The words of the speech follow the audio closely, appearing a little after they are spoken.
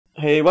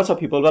Hey, what's up,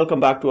 people? Welcome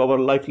back to our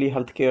Lively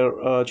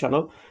Healthcare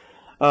channel.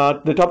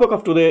 The topic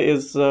of today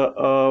is,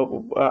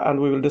 and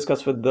we will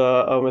discuss with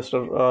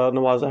Mr.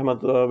 Nawaz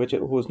Ahmed,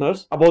 who's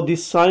nurse, about the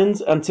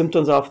signs and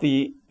symptoms of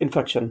the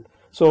infection.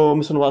 So,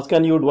 Mr. Nawaz,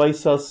 can you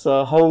advise us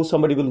how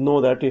somebody will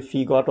know that if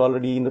he got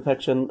already an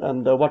infection,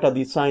 and what are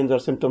the signs or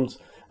symptoms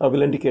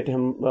will indicate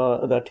him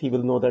that he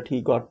will know that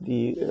he got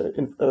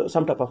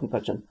some type of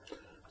infection?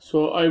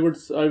 So I would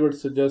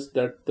suggest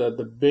that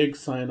the big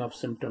sign of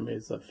symptom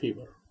is a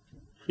fever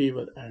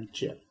and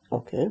chill.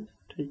 Okay.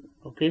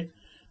 Okay.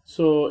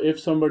 So if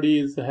somebody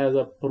has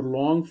a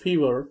prolonged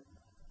fever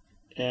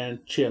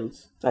and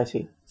chills, I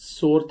see.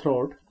 sore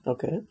throat,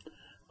 Okay.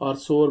 or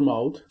sore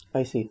mouth,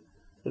 I see.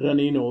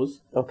 runny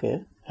nose,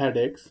 Okay.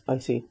 headaches, I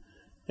see.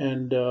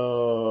 and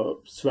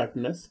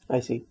sweatiness. I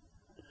see.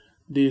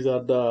 These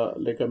are the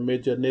like a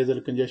major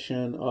nasal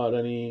congestion or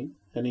any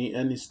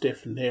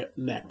stiff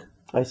neck.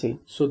 I see.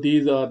 So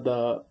these are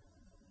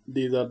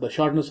the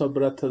shortness of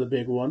breath are the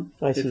big one.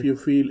 I see. If you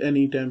feel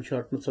anytime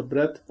shortness of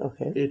breath,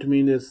 Okay. it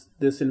means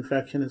this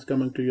infection is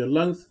coming to your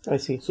lungs. I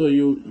see. So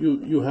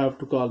you have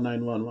to call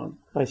 911.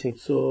 I see.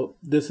 So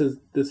this is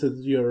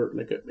your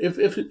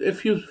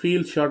if you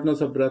feel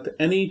shortness of breath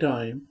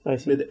anytime I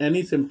see. with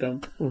any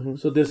symptom,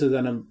 so this is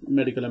a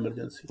medical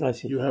emergency. I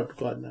see. You have to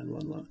call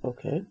 911.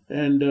 Okay.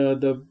 And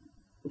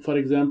for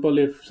example,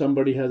 if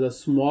somebody has a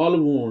small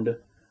wound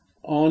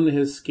on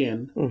his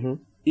skin,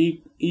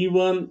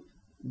 even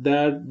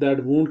that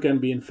wound can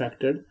be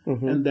infected,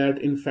 and that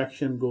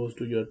infection goes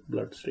to your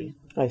bloodstream.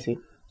 I see.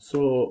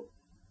 So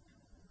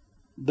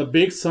the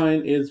big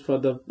sign is for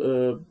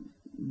the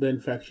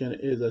infection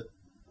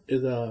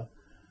is a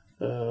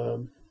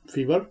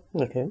fever,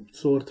 Okay.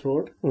 sore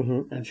throat,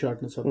 and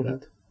shortness of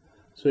breath.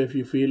 So if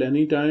you feel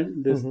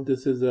anytime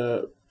this is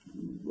a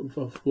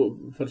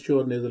for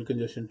sure nasal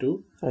congestion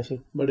too. I see.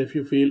 But if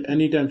you feel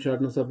anytime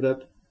shortness of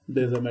breath,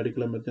 there's a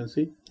medical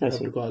emergency. You have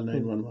see. to call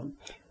 911.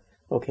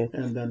 Okay.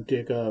 And then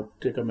take a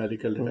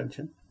medical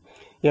attention.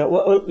 Yeah.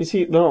 Well, you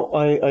see, no,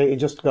 I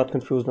just got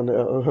confused on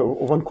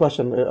one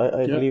question.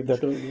 I believe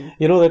that sure.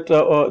 you know that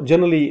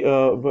generally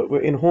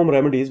in home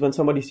remedies, when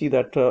somebody see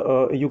that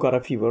you got a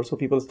fever, so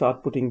people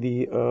start putting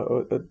the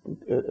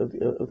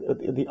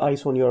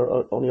ice on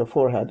your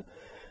forehead.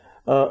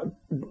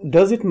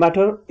 Does it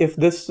matter if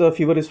this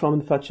fever is from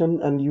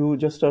infection, and you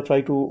just try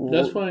to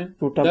That's fine.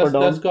 to temper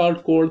down? That's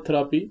called cold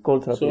therapy.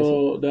 Cold therapy.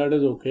 So that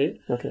is okay.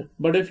 Okay.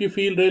 But if you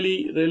feel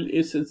really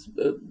it's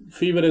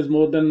fever is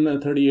more than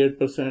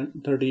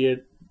 38%,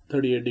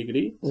 38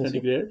 degree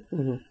centigrade,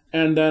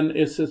 and then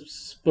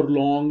it's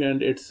prolonged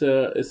and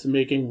it's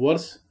making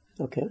worse.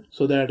 Okay.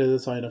 So that is a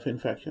sign of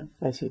infection.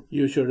 I see.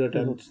 You should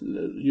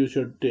you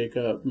should take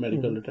a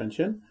medical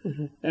attention.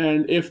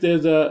 And if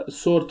there's a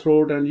sore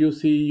throat and you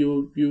see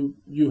you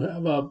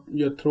have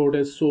your throat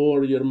is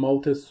sore, your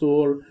mouth is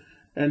sore,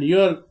 and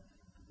you're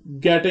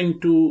getting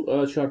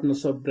to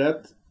shortness of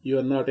breath,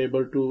 you're not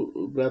able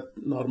to breathe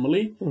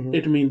normally,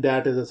 it means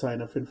that is a sign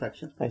of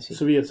infection. I see.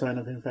 Severe sign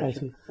of infection. I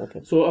see.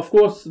 Okay. So of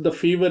course the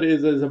fever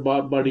is a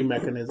body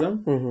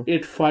mechanism.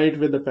 It fight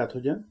with the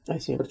pathogen. I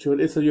see. For sure,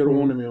 it's your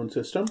own immune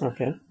system.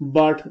 Okay.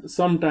 But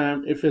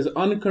sometimes if it's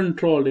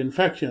uncontrolled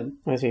infection,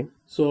 I see.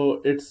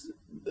 so it's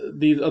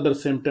these other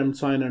symptoms,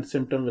 sign and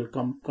symptom will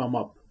come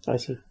up. I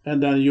see.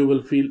 And then you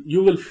will feel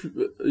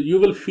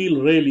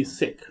really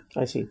sick.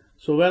 I see.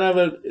 So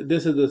whenever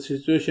this is the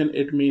situation,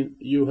 it means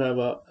you have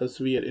a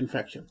severe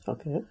infection.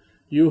 Okay.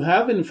 You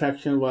have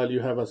infection while you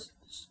have a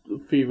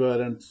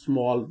fever and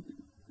small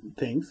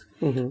things,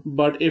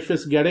 but if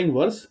it's getting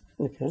worse,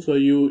 Okay. so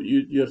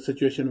your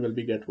situation will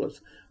be get worse.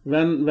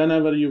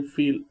 Whenever you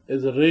feel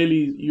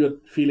you're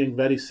feeling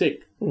very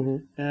sick,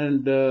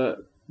 and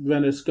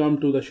when it's come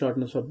to the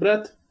shortness of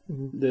breath,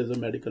 there's a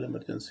medical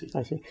emergency.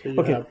 I see. So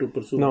you have to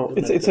pursue. No,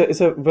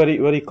 it's a very,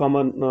 very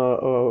common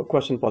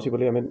question.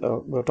 Possibly, I mean,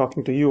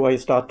 talking to you, I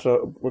start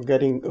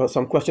getting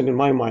some question in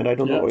my mind. I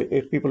don't know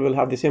if people will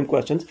have the same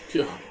questions.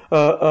 Sure.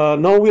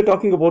 Now we're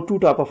talking about two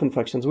type of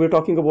infections. We're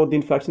talking about the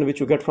infection which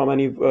you get from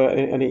any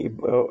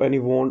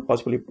wound,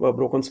 possibly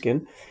broken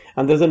skin,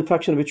 and there's an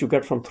infection which you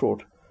get from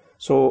throat.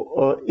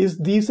 So, is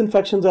these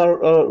infections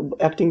are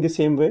acting the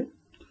same way?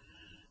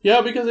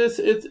 Yeah, because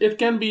it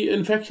can be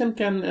infection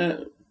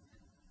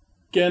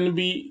can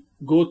be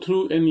go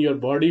through in your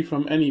body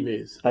from any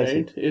ways,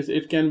 right?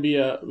 It can be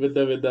with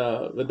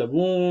the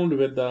wound,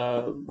 with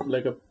the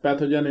like a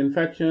pathogen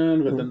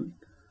infection, with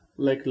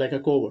like a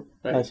COVID,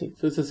 right? I see.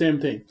 So it's the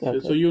same thing. Okay.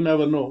 So you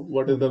never know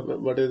what is the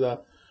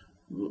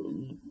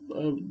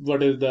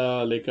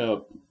like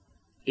a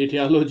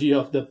etiology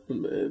of the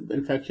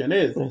infection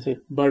is. I see.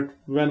 But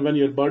when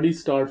your body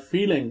start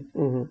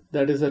feeling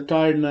that is a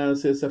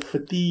tiredness, it's a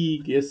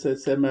fatigue, it's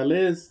a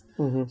malaise,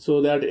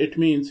 so that it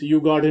means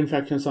you got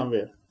infection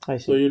somewhere. I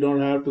see. So you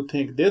don't have to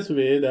think this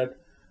way that,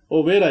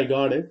 oh, where I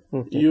got it.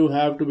 You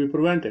have to be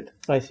prevented.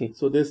 I see.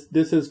 So this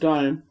is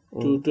time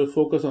to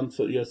focus on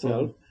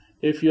yourself.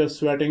 If you're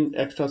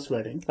extra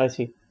sweating, I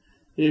see.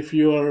 if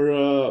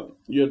you're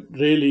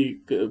really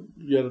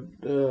your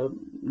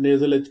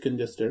nasal edge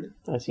congested,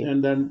 I see.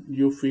 and then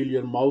you feel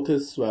your mouth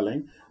is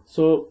swelling.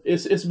 So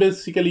it's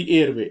basically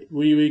airway.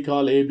 We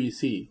call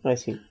ABC. I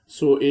see.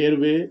 So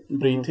airway,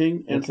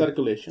 breathing, and Okay.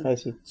 circulation. I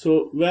see.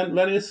 So when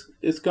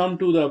it's come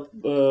to the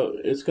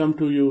it's come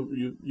to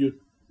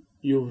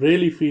you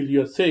really feel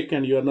you're sick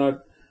and you're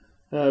not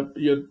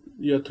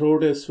your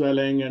throat is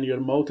swelling and your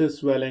mouth is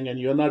swelling and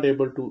you're not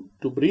able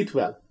to breathe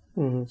well.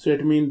 So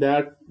it means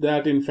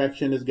that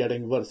infection is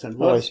getting worse and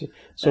worse. I see.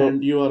 So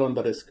and you are on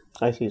the risk.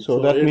 I see. So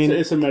that means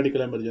it's a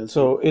medical emergency.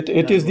 so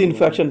it is the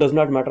infection, does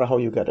not matter how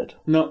you get it.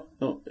 No,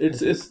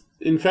 it's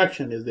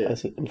infection is there. I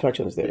see.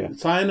 Infection is there. Yeah.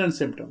 Sign and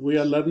symptom. We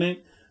are learning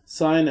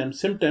sign and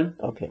symptom.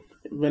 Okay.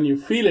 When you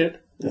feel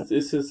it,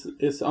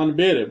 it's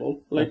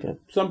unbearable. Like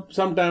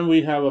sometimes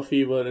we have a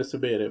fever, it's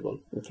bearable.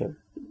 Okay.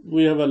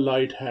 We have a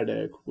light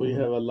headache, we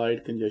have a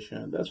light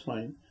congestion, that's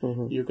fine.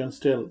 You can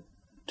still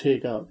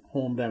take a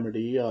home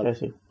remedy or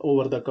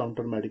over the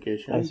counter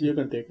medication. You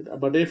can take it.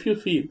 But if you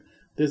feel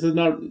this is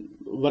not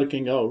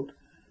working out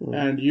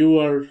and you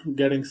are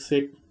getting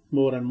sick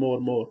more and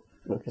more,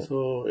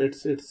 so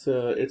it's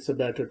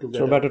better to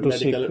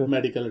get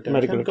medical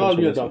attention. Call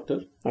your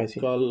doctor. I see.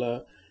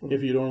 Call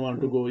if you don't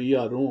want to go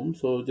ER room,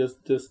 so just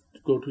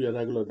go to your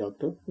regular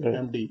doctor,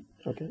 MD,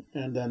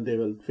 and then they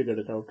will figure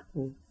it out.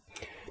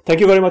 Thank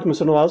you very much,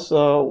 Mr. Nawaz.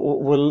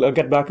 We'll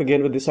get back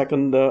again with the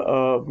second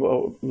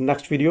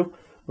next video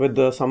with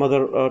some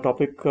other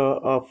topic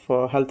of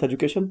health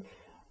education.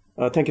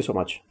 Thank you so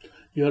much.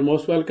 You are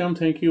most welcome.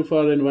 Thank you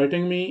for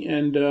inviting me.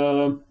 And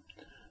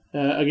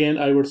again,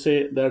 I would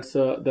say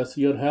that's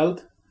your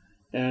health,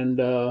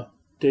 and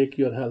take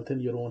your health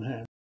in your own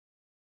hands.